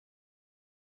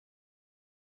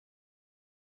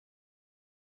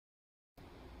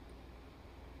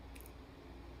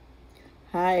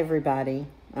Hi everybody,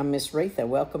 I'm Miss Retha.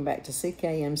 Welcome back to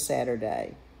CKM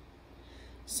Saturday.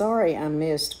 Sorry I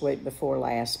missed week before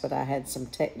last, but I had some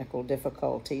technical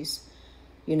difficulties.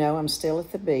 You know, I'm still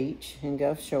at the beach in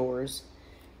Gulf Shores.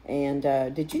 And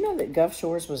did you know that Gulf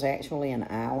Shores was actually an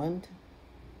island?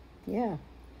 Yeah.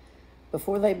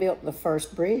 Before they built the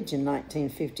first bridge in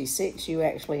 1956, you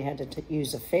actually had to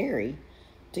use a ferry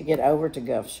to get over to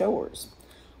Gulf Shores.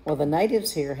 Well, the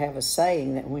natives here have a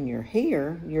saying that when you're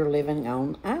here, you're living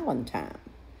on island time.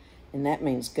 And that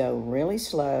means go really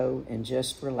slow and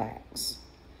just relax.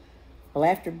 Well,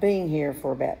 after being here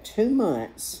for about 2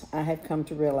 months, I have come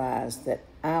to realize that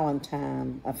island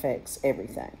time affects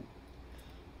everything.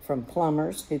 From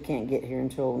plumbers who can't get here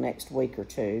until next week or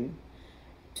two,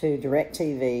 to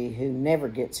DirecTV who never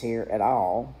gets here at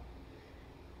all,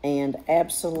 and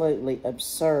absolutely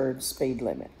absurd speed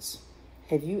limits.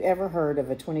 Have you ever heard of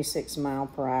a 26 mile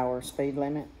per hour speed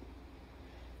limit?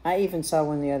 I even saw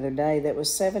one the other day that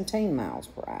was 17 miles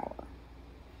per hour.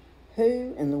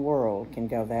 Who in the world can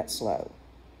go that slow?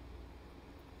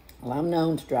 Well, I'm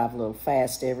known to drive a little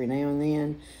fast every now and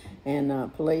then,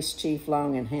 and Police Chief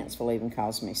Long in Huntsville even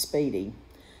calls me Speedy.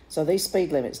 So these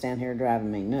speed limits down here are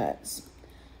driving me nuts.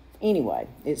 Anyway,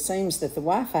 it seems that the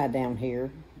Wi-Fi down here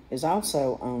is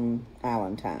also on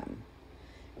island time.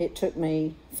 It took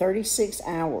me 36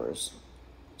 hours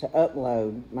to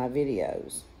upload my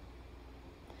videos.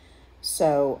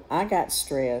 So I got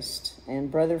stressed,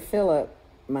 and Brother Philip,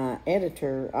 my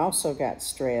editor, also got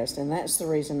stressed, and that's the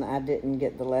reason I didn't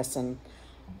get the lesson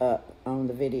up on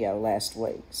the video last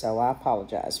week. So I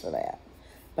apologize for that.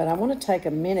 But I want to take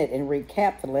a minute and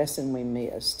recap the lesson we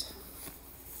missed.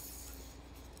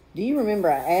 Do you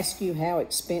remember I asked you how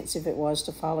expensive it was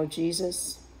to follow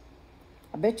Jesus?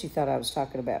 I bet you thought I was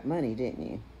talking about money, didn't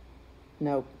you?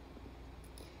 Nope.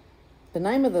 The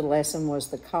name of the lesson was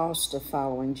The Cost of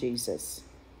Following Jesus.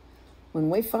 When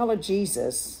we follow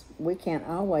Jesus, we can't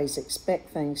always expect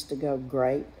things to go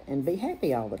great and be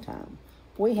happy all the time.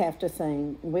 We have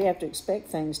to expect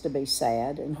things to be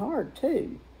sad and hard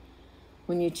too.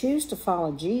 When you choose to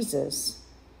follow Jesus,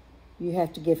 you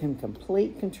have to give him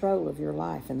complete control of your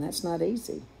life, and that's not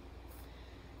easy.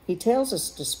 He tells us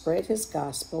to spread his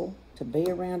gospel, to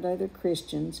be around other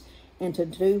Christians, and to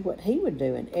do what he would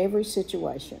do in every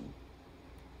situation.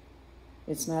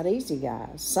 It's not easy,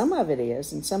 guys. Some of it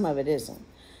is, and some of it isn't.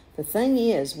 The thing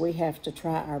is, we have to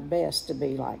try our best to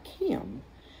be like him.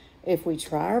 If we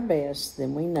try our best,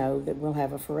 then we know that we'll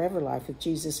have a forever life with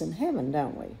Jesus in heaven,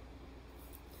 don't we?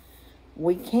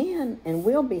 We can and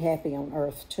will be happy on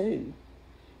earth too.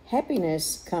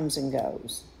 Happiness comes and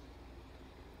goes,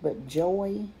 but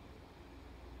joy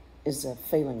is a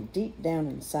feeling deep down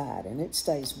inside, and it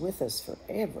stays with us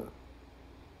forever.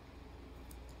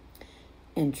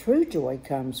 And true joy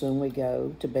comes when we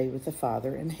go to be with the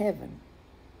Father in heaven.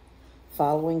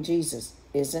 Following Jesus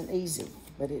isn't easy,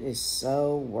 but it is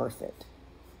so worth it.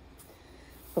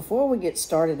 Before we get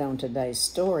started on today's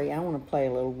story, I want to play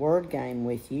a little word game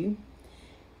with you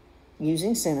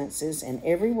using sentences, and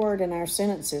every word in our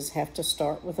sentences have to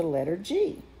start with the letter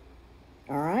G.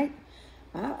 All right?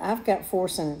 I've got 4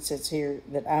 sentences here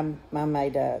that I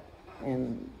made up,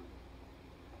 and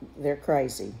they're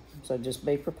crazy, so just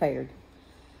be prepared.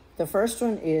 The first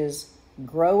one is,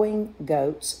 growing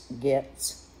goats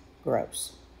gets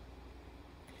gross.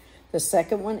 The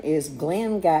second one is,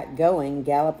 Glenn got going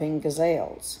galloping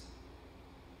gazelles.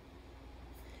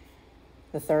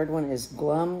 The third one is,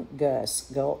 glum Gus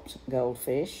gulped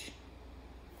goldfish.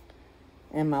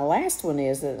 And my last one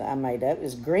is that I made up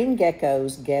is, green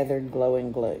geckos gathered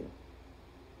glowing glue.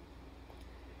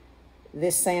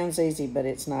 This sounds easy, but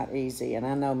it's not easy, and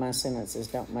I know my sentences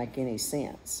don't make any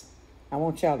sense. I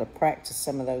want y'all to practice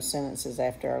some of those sentences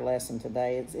after our lesson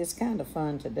today. It's kind of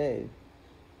fun to do.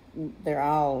 They're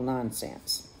all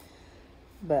nonsense,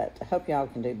 but I hope y'all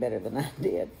can do better than I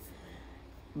did.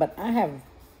 But I have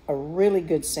a really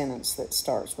good sentence that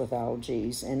starts with all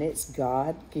G's, and it's,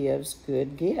 God gives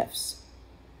good gifts.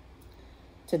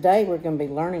 Today we're going to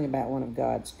be learning about one of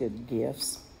God's good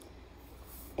gifts,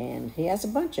 and he has a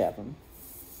bunch of them.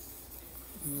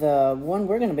 The one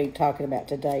we're going to be talking about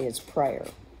today is prayer.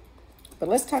 But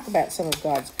let's talk about some of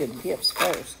God's good gifts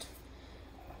first.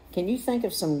 Can you think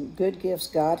of some good gifts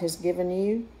God has given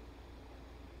you?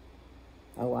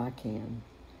 Oh, I can.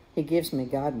 He gives me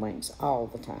God winks all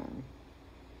the time.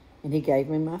 And he gave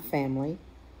me my family,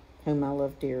 whom I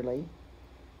love dearly.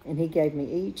 And he gave me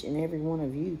each and every one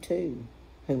of you too,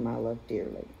 whom I love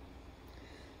dearly.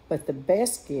 But the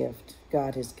best gift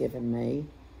God has given me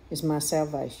is my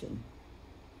salvation.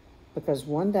 Because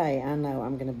one day I know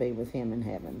I'm going to be with him in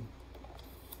heaven.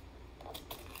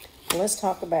 Let's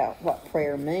talk about what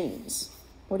prayer means.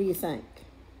 What do you think?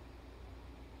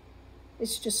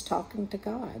 It's just talking to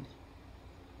God.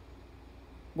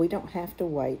 We don't have to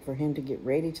wait for him to get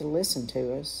ready to listen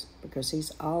to us because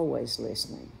he's always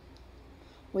listening.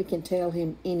 We can tell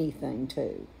him anything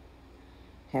too.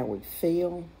 How we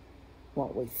feel,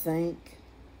 what we think,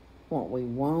 what we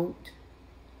want,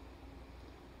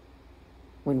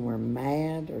 when we're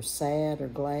mad or sad or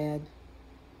glad.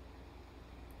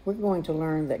 We're going to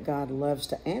learn that God loves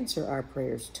to answer our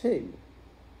prayers too.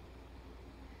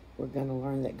 We're going to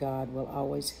learn that God will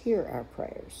always hear our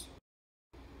prayers.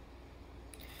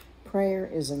 Prayer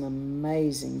is an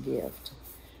amazing gift.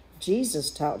 Jesus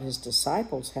taught his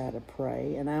disciples how to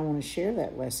pray, and I want to share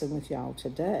that lesson with y'all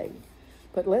today.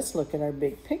 But let's look at our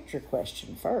big picture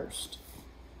question first.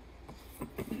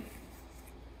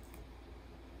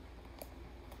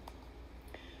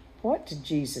 What did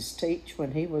Jesus teach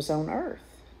when he was on earth?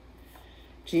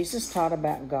 Jesus taught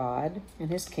about God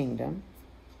and his kingdom.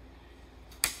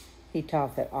 He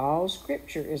taught that all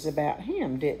Scripture is about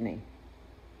him, didn't he?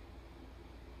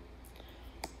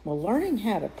 Well, learning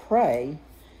how to pray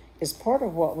is part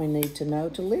of what we need to know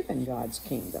to live in God's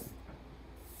kingdom.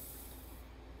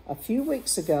 A few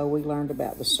weeks ago, we learned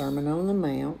about the Sermon on the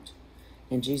Mount,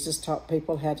 and Jesus taught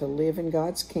people how to live in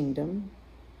God's kingdom.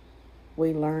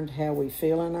 We learned how we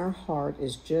feel in our heart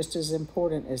is just as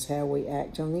important as how we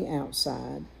act on the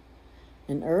outside.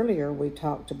 And earlier, we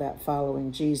talked about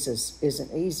following Jesus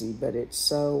isn't easy, but it's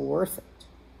so worth it.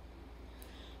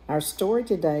 Our story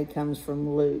today comes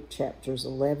from Luke chapters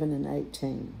 11 and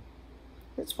 18.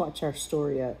 Let's watch our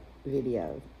story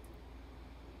video.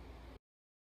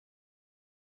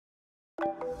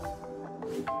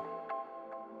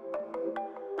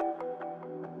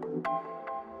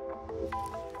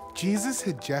 Jesus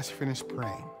had just finished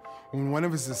praying when one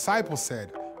of his disciples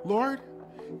said, "Lord,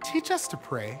 teach us to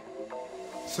pray."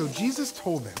 So Jesus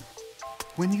told them,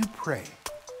 "When you pray,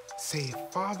 say,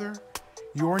 'Father,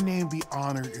 your name be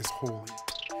honored as holy.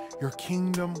 Your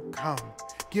kingdom come.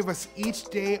 Give us each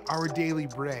day our daily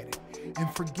bread, and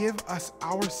forgive us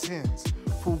our sins,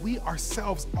 for we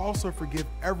ourselves also forgive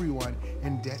everyone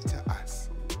in debt to us.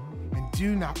 And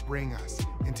do not bring us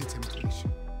into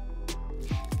temptation.'"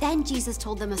 Then Jesus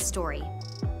told them a story.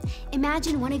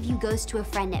 Imagine one of you goes to a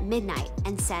friend at midnight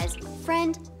and says,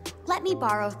 "Friend, let me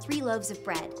borrow 3 loaves of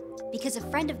bread, because a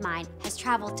friend of mine has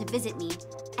traveled to visit me,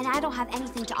 and I don't have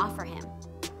anything to offer him."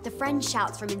 The friend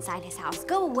shouts from inside his house,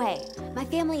 "Go away, my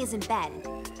family is in bed.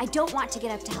 I don't want to get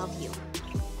up to help you."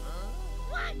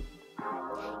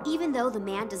 Even though the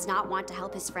man does not want to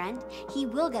help his friend, he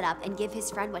will get up and give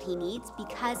his friend what he needs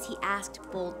because he asked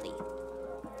boldly.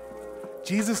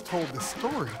 Jesus told the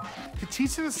story to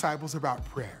teach the disciples about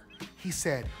prayer. He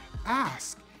said,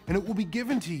 "Ask, and it will be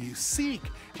given to you. Seek,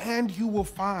 and you will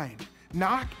find.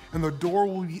 Knock, and the door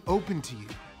will be open to you."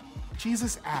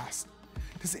 Jesus asked,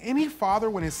 "Does any father,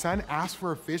 when his son asks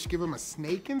for a fish, give him a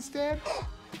snake instead?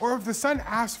 Or if the son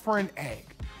asks for an egg,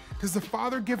 does the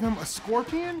father give him a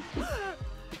scorpion?"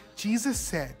 Jesus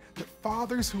said that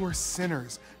fathers who are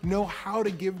sinners know how to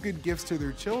give good gifts to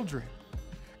their children.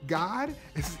 God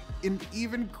is an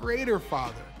even greater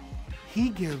Father. He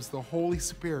gives the Holy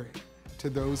Spirit to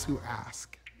those who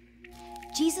ask.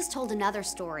 Jesus told another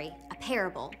story, a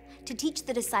parable, to teach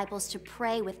the disciples to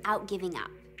pray without giving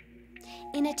up.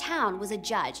 In a town was a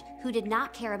judge who did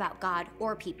not care about God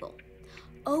or people.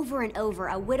 Over and over,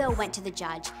 a widow went to the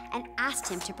judge and asked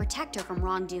him to protect her from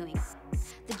wrongdoing.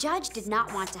 The judge did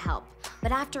not want to help,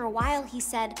 but after a while he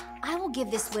said, "I will give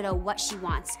this widow what she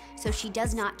wants, so she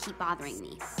does not keep bothering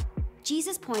me."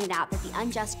 Jesus pointed out that the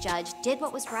unjust judge did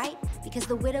what was right because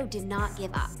the widow did not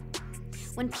give up.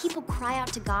 When people cry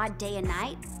out to God day and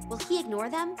night, will he ignore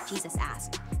them? Jesus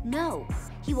asked. No,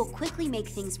 he will quickly make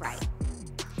things right.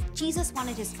 Jesus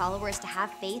wanted his followers to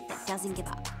have faith that doesn't give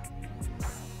up.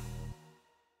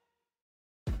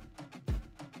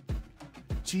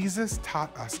 Jesus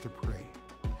taught us to pray.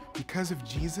 Because of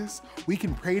Jesus, we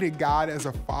can pray to God as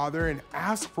a Father and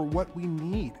ask for what we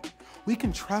need. We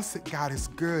can trust that God is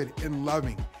good and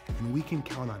loving, and we can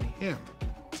count on him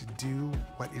to do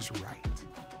what is right.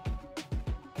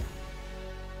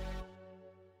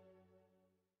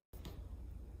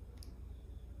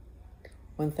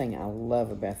 One thing I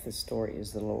love about this story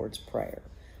is the Lord's Prayer.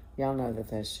 Y'all know that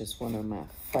that's just one of my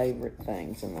favorite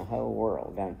things in the whole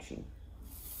world, don't you?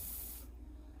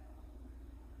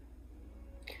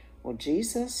 Well,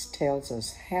 Jesus tells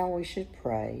us how we should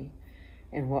pray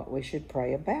and what we should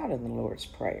pray about in the Lord's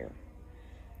Prayer.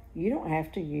 You don't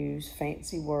have to use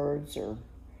fancy words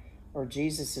or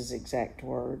Jesus' exact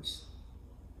words.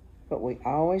 But we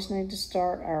always need to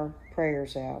start our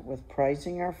prayers out with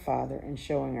praising our Father and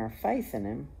showing our faith in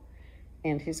Him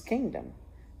and His kingdom.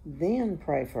 Then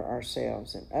pray for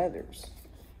ourselves and others.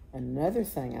 Another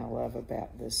thing I love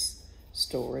about this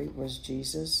story was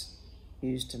Jesus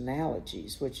used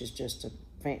analogies, which is just a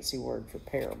fancy word for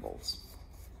parables.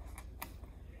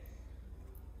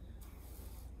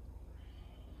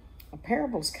 A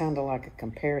parable is kind of like a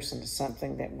comparison to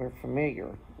something that we're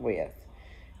familiar with.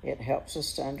 It helps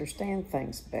us to understand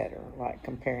things better, like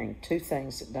comparing two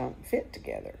things that don't fit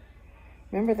together.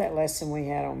 Remember that lesson we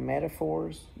had on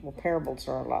metaphors? Well, parables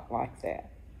are a lot like that.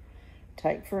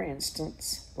 Take, for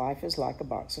instance, life is like a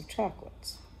box of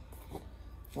chocolates.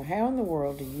 Well, how in the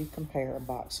world do you compare a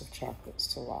box of chocolates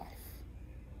to life?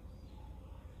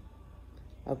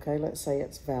 Okay, let's say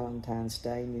it's Valentine's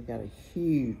Day and you've got a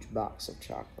huge box of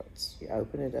chocolates. You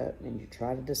open it up and you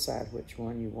try to decide which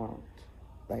one you want.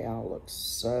 They all look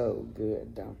so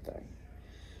good, don't they?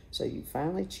 So you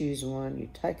finally choose one, you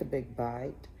take a big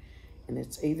bite, and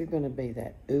it's either going to be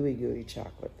that ooey gooey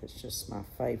chocolate that's just my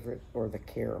favorite, or the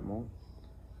caramel,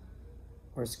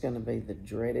 or it's going to be the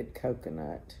dreaded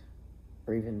coconut,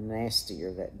 or even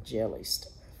nastier, that jelly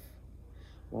stuff.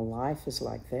 Well, life is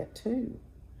like that too.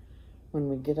 When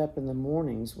we get up in the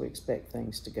mornings, we expect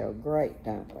things to go great,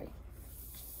 don't we?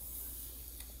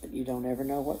 But you don't ever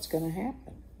know what's going to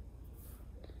happen.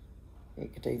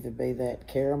 It could either be that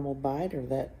caramel bite or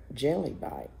that jelly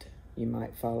bite. You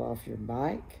might fall off your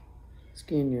bike,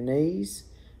 skin your knees.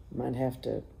 You might have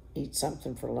to eat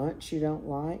something for lunch you don't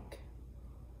like.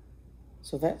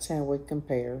 So that's how we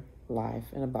compare life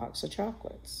in a box of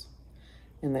chocolates.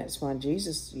 And that's why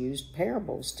Jesus used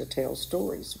parables to tell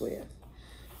stories with.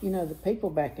 You know, the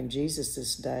people back in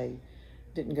Jesus' day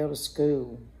didn't go to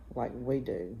school like we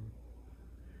do.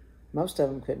 Most of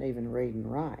them couldn't even read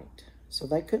and write. So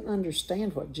they couldn't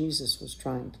understand what Jesus was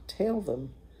trying to tell them.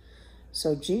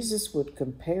 So Jesus would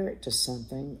compare it to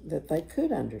something that they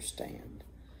could understand.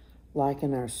 Like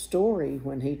in our story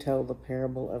when he told the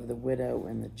parable of the widow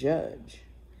and the judge.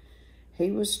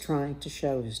 He was trying to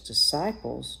show his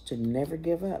disciples to never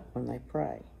give up when they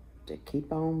pray, to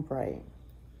keep on praying.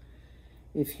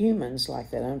 If humans,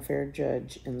 like that unfair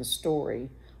judge in the story,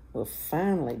 will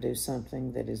finally do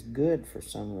something that is good for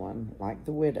someone, like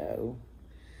the widow,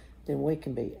 then we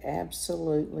can be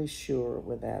absolutely sure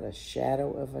without a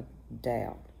shadow of a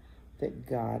doubt that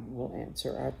God will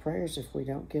answer our prayers if we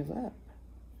don't give up.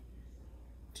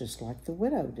 Just like the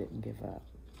widow didn't give up.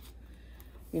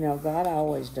 You know, God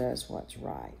always does what's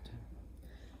right.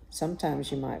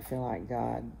 Sometimes you might feel like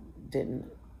God didn't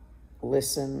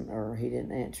listen or he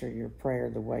didn't answer your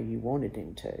prayer the way you wanted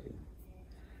him to.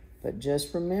 But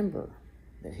just remember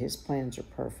that his plans are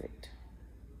perfect.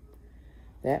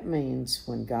 That means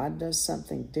when God does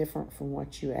something different from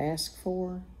what you ask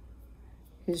for,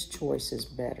 his choice is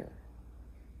better.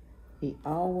 He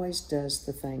always does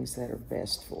the things that are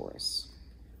best for us,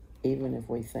 even if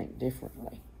we think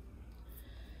differently.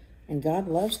 And God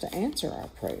loves to answer our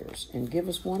prayers and give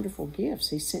us wonderful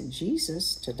gifts. He sent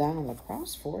Jesus to die on the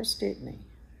cross for us, didn't he?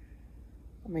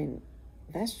 I mean,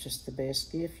 that's just the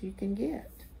best gift you can get.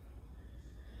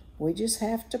 We just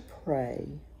have to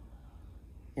pray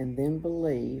and then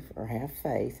believe or have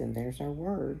faith, and there's our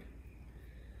word,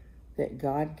 that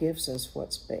God gives us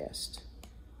what's best,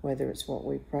 whether it's what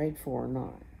we prayed for or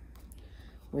not.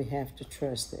 We have to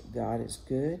trust that God is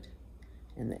good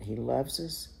and that he loves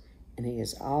us, and he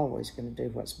is always going to do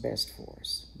what's best for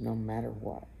us, no matter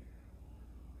what.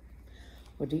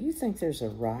 Well, do you think there's a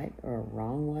right or a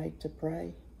wrong way to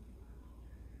pray?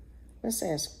 Let's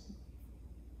ask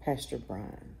Pastor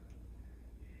Brian.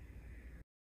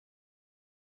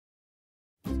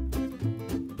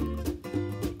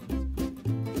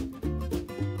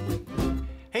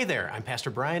 Hey there, I'm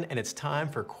Pastor Brian, and it's time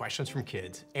for Questions from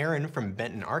Kids. Aaron from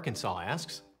Benton, Arkansas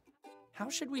asks, how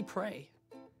should we pray?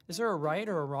 Is there a right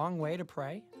or a wrong way to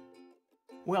pray?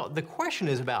 well, the question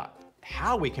is about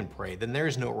how we can pray, then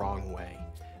there's no wrong way.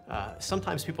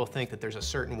 Sometimes people think that there's a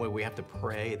certain way we have to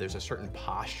pray, there's a certain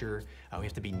posture, we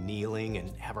have to be kneeling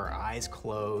and have our eyes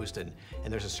closed, and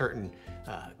there's a certain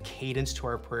cadence to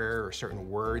our prayer or certain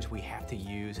words we have to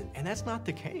use, and that's not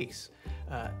the case.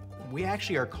 We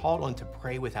actually are called on to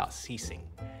pray without ceasing.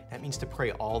 That means to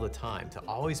pray all the time, to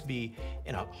always be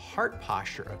in a heart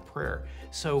posture of prayer.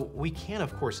 So we can,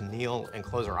 of course, kneel and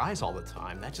close our eyes all the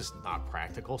time. That's just not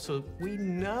practical. So we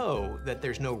know that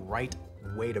there's no right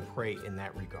way to pray in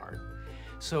that regard.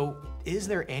 So is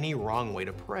there any wrong way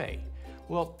to pray?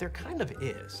 Well, there kind of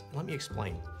is. Let me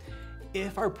explain.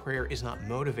 If our prayer is not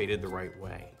motivated the right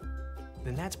way,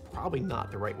 then that's probably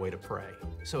not the right way to pray.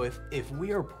 So if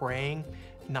we are praying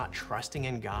not trusting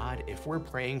in God, if we're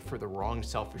praying for the wrong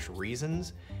selfish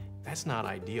reasons, that's not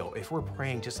ideal. If we're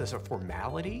praying just as a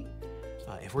formality,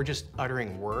 if we're just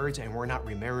uttering words and we're not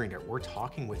remembering that we're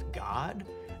talking with God,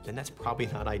 then that's probably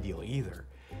not ideal either.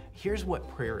 Here's what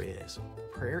prayer is.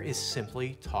 Prayer is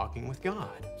simply talking with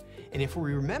God. And if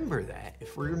we remember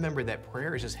that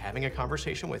prayer is just having a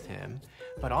conversation with Him,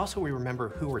 but also we remember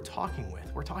who we're talking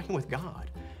with. We're talking with God,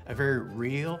 a very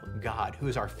real God who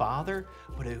is our Father,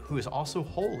 but who is also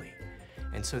holy.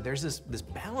 And so there's this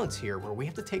balance here where we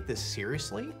have to take this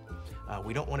seriously.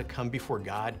 We don't want to come before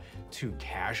God too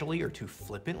casually or too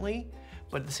flippantly,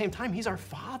 but at the same time, He's our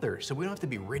Father, so we don't have to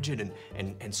be rigid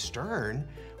and stern.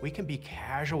 We can be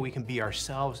casual, we can be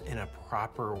ourselves in a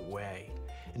proper way.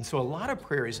 And so a lot of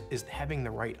prayer is having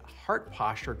the right heart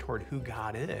posture toward who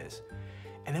God is.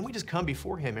 And then we just come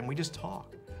before Him and we just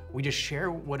talk. We just share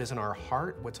what is in our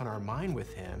heart, what's on our mind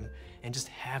with Him, and just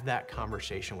have that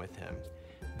conversation with Him.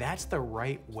 That's the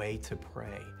right way to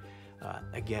pray.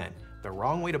 Again, the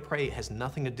wrong way to pray has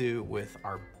nothing to do with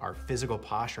our physical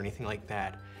posture or anything like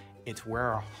that. It's where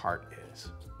our heart is.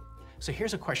 So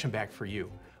here's a question back for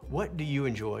you. What do you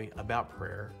enjoy about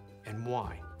prayer and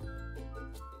why?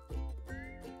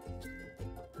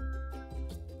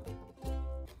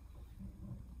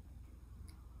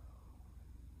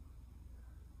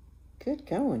 Good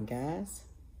going, guys.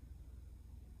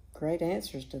 Great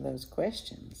answers to those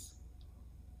questions.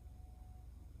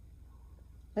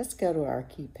 Let's go to our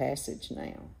key passage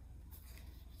now.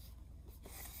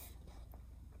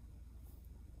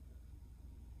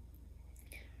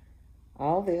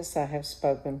 All this I have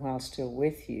spoken while still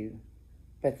with you,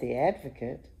 but the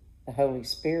Advocate, the Holy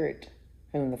Spirit,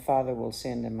 whom the Father will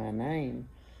send in my name,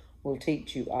 will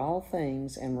teach you all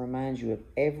things and remind you of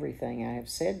everything I have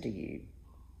said to you.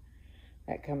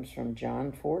 That comes from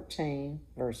John 14,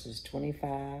 verses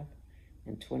 25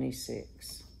 and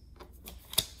 26.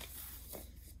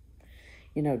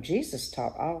 You know, Jesus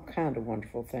taught all kinds of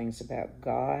wonderful things about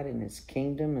God and His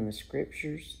kingdom and the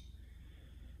Scriptures,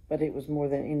 but it was more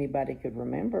than anybody could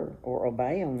remember or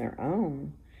obey on their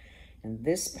own. And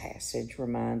this passage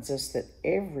reminds us that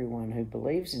everyone who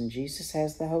believes in Jesus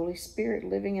has the Holy Spirit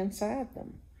living inside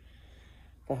them.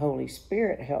 The Holy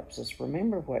Spirit helps us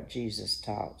remember what Jesus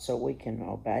taught so we can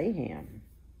obey Him.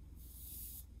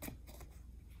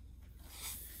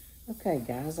 Okay,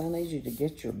 guys, I need you to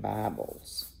get your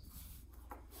Bibles.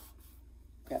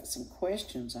 Got some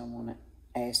questions I want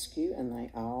to ask you, and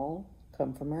they all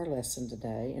come from our lesson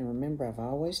today. And remember, I've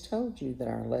always told you that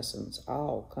our lessons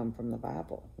all come from the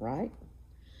Bible, right?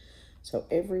 So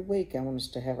every week I want us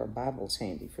to have our Bibles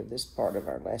handy for this part of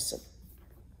our lesson.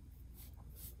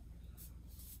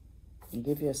 I'll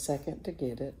give you a second to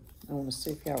get it. I want to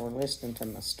see if y'all were listening to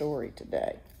my story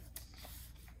today.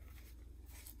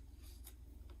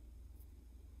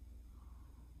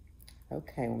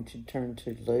 Okay, I want you to turn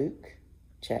to Luke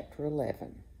chapter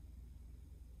 11.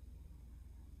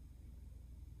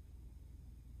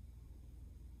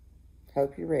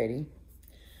 Hope you're ready.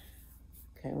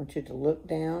 Okay, I want you to look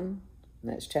down,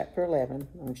 and that's chapter 11.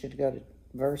 I want you to go to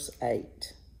verse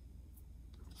 8.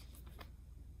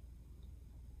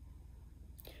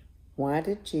 Why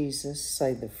did Jesus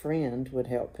say the friend would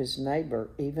help his neighbor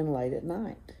even late at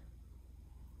night?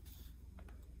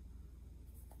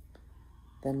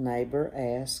 The neighbor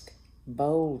asked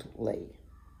boldly.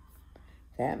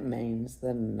 That means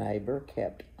the neighbor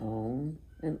kept on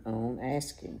and on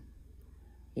asking.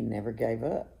 He never gave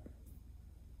up.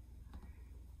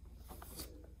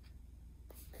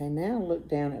 Okay, now look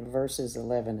down at verses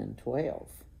 11 and 12.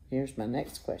 Here's my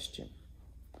next question.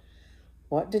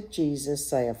 What did Jesus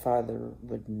say a father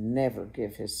would never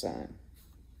give his son?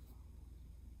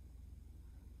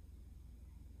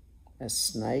 A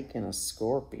snake and a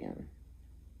scorpion.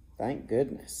 Thank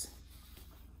goodness.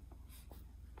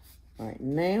 All right,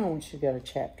 now I want you to go to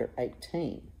chapter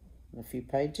 18, a few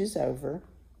pages over,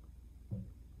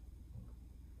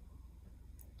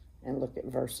 and look at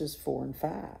verses 4 and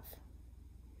 5.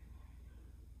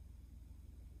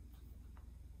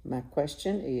 My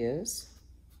question is,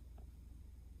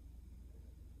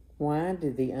 why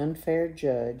did the unfair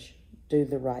judge do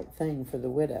the right thing for the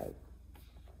widow?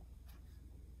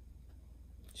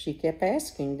 She kept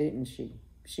asking, didn't she?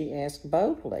 She asked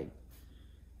boldly.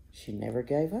 She never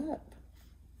gave up.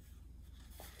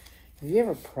 Have you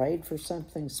ever prayed for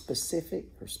something specific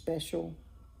or special?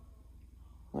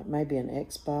 Like maybe an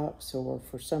Xbox or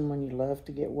for someone you love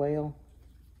to get well?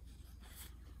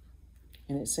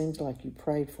 And it seems like you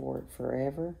prayed for it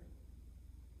forever?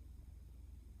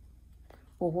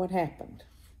 Well, what happened?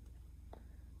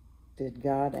 Did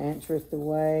God answer it the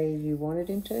way you wanted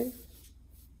him to?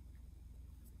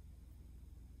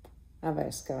 I've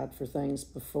asked God for things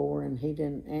before and he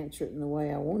didn't answer it in the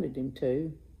way I wanted him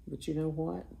to. But you know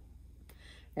what?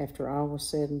 After all was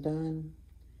said and done,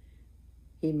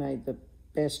 he made the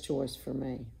best choice for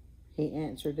me. He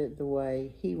answered it the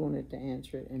way he wanted to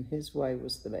answer it, and his way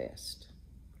was the best.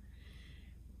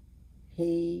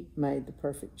 He made the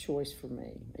perfect choice for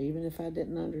me, even if I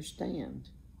didn't understand,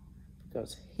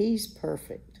 because he's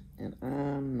perfect and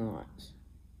I'm not.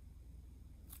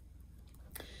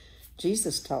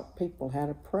 Jesus taught people how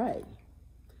to pray.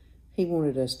 He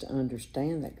wanted us to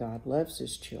understand that God loves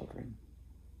his children.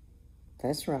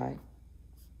 That's right.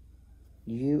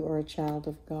 You are a child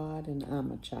of God and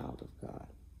I'm a child of God.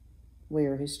 We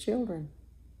are his children.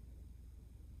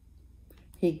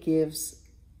 He gives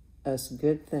us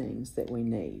good things that we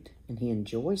need, and he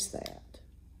enjoys that.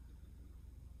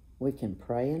 We can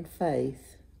pray in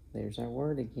faith. There's our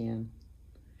word again.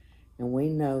 And we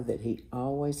know that he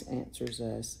always answers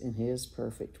us in his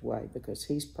perfect way because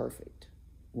he's perfect.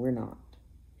 We're not.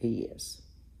 He is.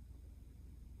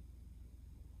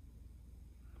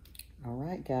 All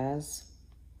right, guys.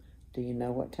 Do you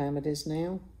know what time it is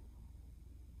now?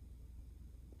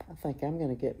 I think I'm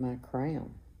going to get my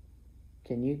crown.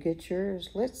 Can you get yours?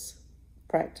 Let's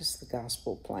practice the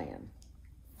gospel plan.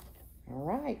 All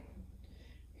right.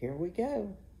 Here we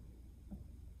go.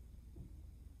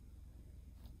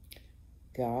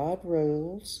 God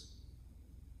rules.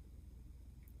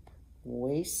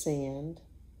 We sinned.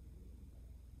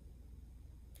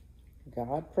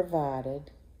 God provided.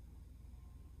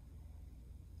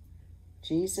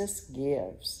 Jesus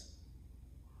gives.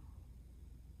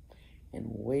 And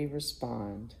we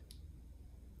respond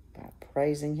by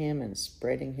praising him and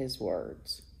spreading his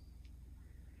words.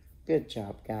 Good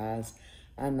job, guys.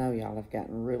 I know y'all have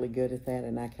gotten really good at that,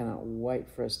 and I cannot wait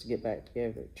for us to get back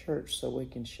together at church so we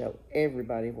can show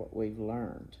everybody what we've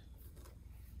learned.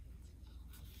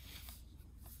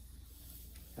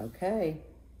 Okay.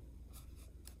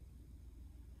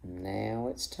 Now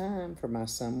it's time for my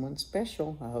someone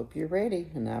special. I hope you're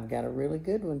ready, and I've got a really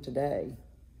good one today.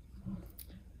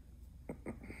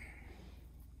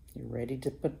 You ready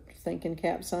to put your thinking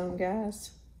caps on,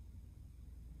 guys?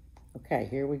 Okay,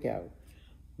 here we go.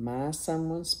 My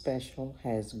someone special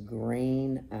has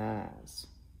green eyes.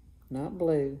 Not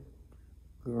blue,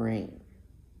 green.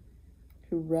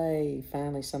 Hooray,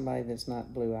 finally somebody that's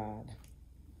not blue-eyed.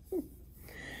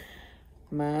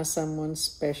 My someone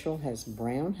special has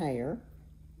brown hair.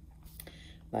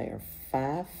 They are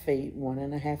 5 feet,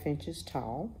 1.5 inches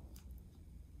tall.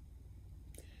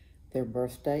 Their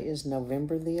birthday is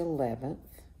November the 11th.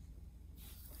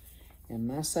 And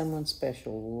my someone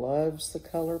special loves the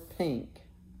color pink,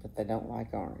 but they don't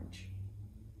like orange.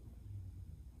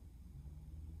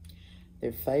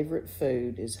 Their favorite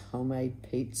food is homemade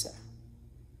pizza.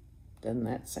 Doesn't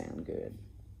that sound good?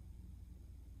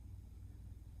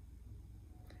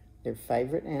 Their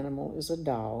favorite animal is a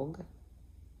dog.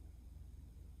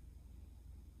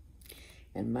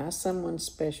 And my someone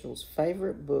special's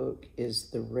favorite book is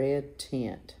The Red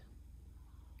Tent.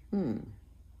 I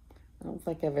don't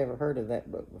think I've ever heard of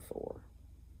that book before.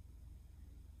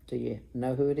 Do you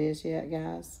know who it is yet,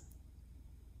 guys?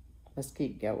 Let's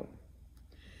keep going.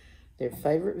 Their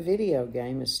favorite video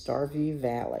game is Starview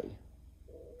Valley.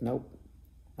 Nope,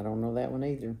 I don't know that one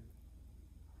either.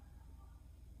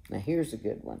 Now here's a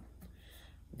good one.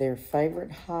 Their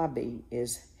favorite hobby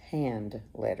is hand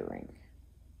lettering.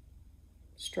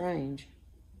 Strange,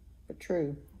 but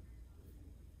true.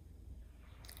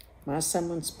 My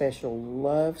someone special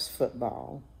loves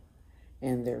football,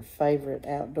 and their favorite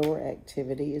outdoor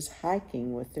activity is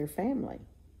hiking with their family.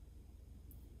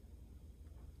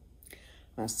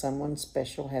 My someone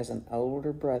special has an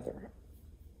older brother.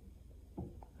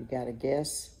 You got a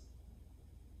guess?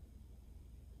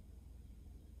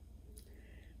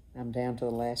 I'm down to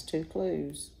the last 2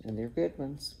 clues, and they're good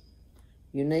ones.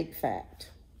 Unique fact.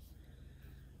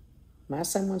 My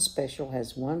someone special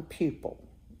has 1 pupil,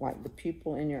 like the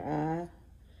pupil in your eye,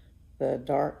 the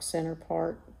dark center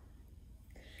part.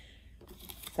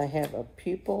 They have a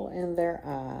pupil in their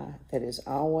eye that is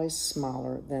always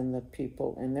smaller than the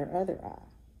pupil in their other eye.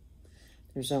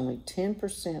 There's only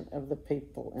 10% of the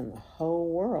people in the whole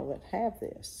world that have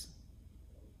this.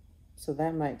 So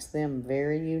that makes them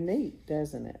very unique,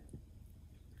 doesn't it?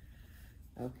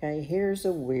 Okay, here's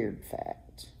a weird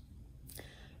fact.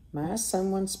 My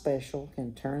someone special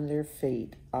can turn their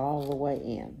feet all the way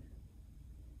in,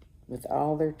 with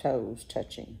all their toes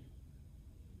touching.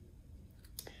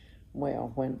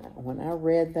 Well, when I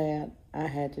read that, I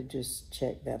had to just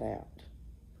check that out.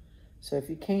 So if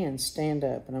you can, stand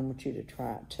up, and I want you to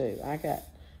try it too. I got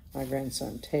my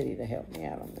grandson Teddy to help me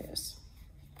out on this.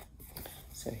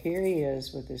 So here he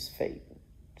is with his feet,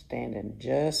 standing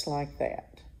just like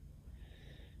that.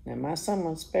 Now my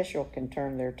someone special can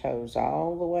turn their toes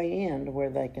all the way in to where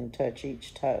they can touch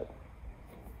each toe.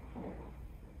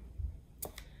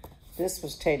 This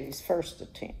was Teddy's first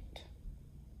attempt.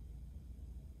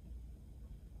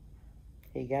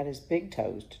 He got his big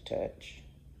toes to touch,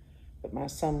 but my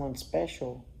someone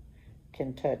special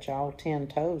can touch all 10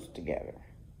 toes together.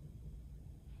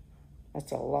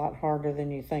 That's a lot harder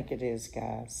than you think it is,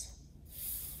 guys.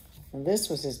 And this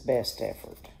was his best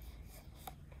effort.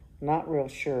 Not real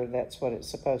sure that's what it's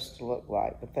supposed to look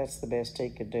like, but that's the best he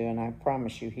could do, and I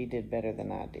promise you he did better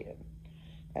than I did.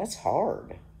 That's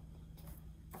hard.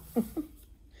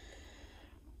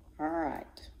 All right.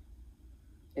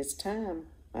 It's time.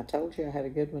 I told you I had a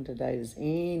good one today. Does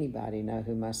anybody know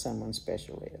who my someone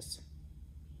special is?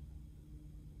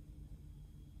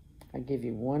 I'll give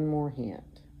you one more hint.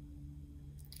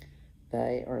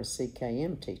 They are a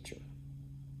CKM teacher.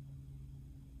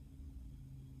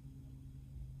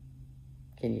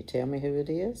 Can you tell me who it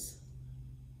is?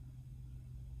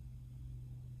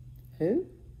 Who?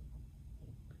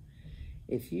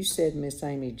 If you said Miss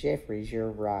Amy Jeffries,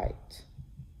 you're right.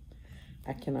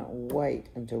 I cannot wait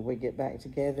until we get back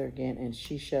together again and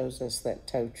she shows us that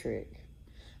toe trick.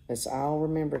 Let's all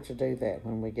remember to do that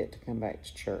when we get to come back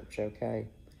to church, okay?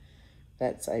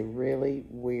 That's a really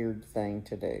weird thing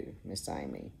to do, Miss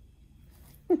Amy.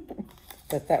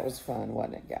 But that was fun,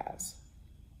 wasn't it, guys?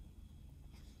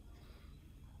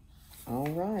 All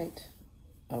right.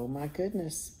 Oh, my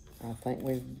goodness. I think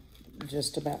we've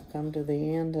just about come to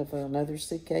the end of another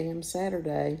CKM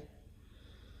Saturday.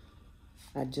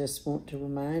 I just want to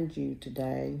remind you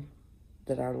today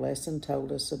that our lesson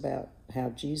told us about how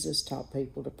Jesus taught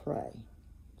people to pray.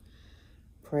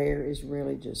 Prayer is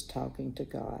really just talking to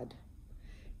God.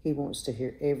 He wants to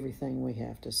hear everything we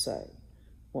have to say,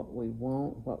 what we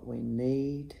want, what we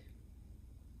need.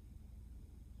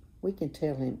 We can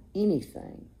tell him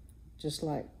anything, just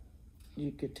like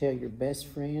you could tell your best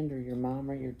friend or your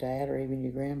mom or your dad or even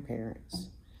your grandparents.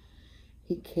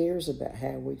 He cares about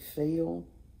how we feel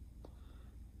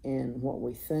and what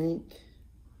we think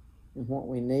and what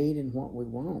we need and what we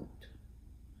want.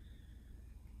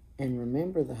 And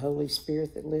remember, the Holy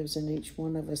Spirit that lives in each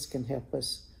one of us can help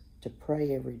us to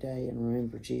pray every day and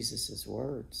remember Jesus'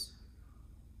 words.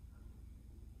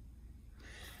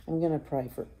 I'm going to pray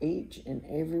for each and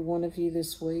every one of you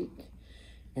this week,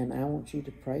 and I want you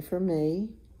to pray for me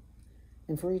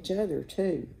and for each other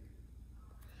too.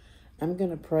 I'm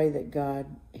going to pray that God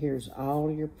hears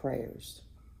all your prayers.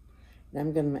 And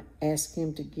I'm going to ask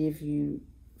him to give you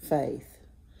faith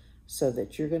so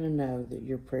that you're going to know that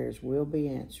your prayers will be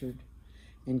answered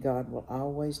and God will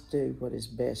always do what is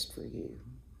best for you.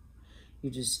 You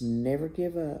just never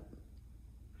give up.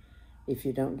 If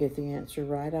you don't get the answer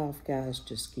right off, guys,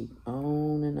 just keep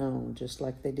on and on, just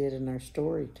like they did in our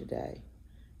story today.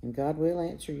 And God will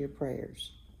answer your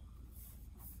prayers.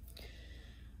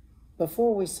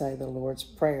 Before we say the Lord's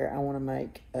Prayer, I want to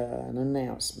make an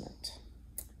announcement.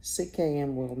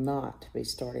 CKM will not be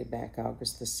starting back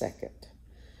August the 2nd.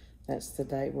 That's the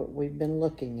date what we've been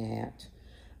looking at.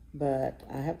 But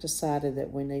I have decided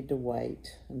that we need to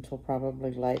wait until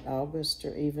probably late August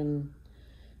or even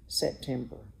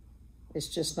September. It's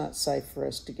just not safe for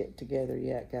us to get together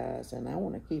yet, guys, and I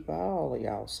want to keep all of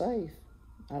y'all safe.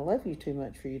 I love you too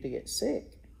much for you to get sick.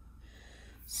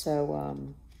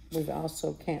 So we've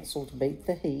also canceled Beat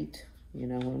the Heat, you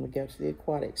know, when we go to the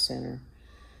Aquatic Center,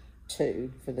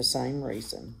 too, for the same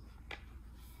reason.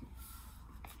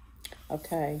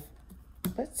 Okay,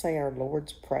 let's say our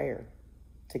Lord's Prayer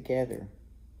together.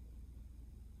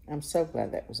 I'm so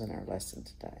glad that was in our lesson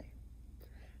today.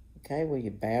 Okay, will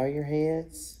you bow your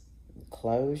heads, and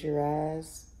close your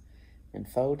eyes, and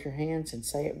fold your hands and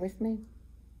say it with me?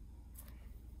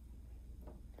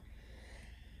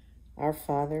 Our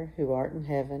Father, who art in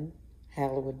heaven,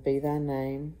 hallowed be thy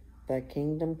name. Thy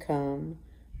kingdom come,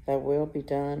 thy will be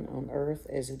done on earth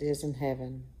as it is in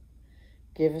heaven.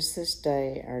 Give us this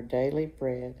day our daily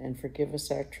bread, and forgive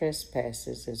us our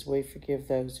trespasses as we forgive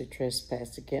those who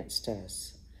trespass against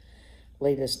us.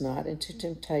 Lead us not into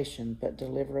temptation, but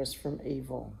deliver us from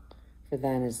evil. For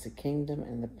thine is the kingdom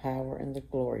and the power and the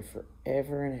glory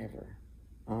forever and ever.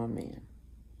 Amen.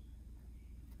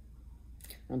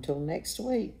 Until next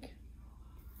week.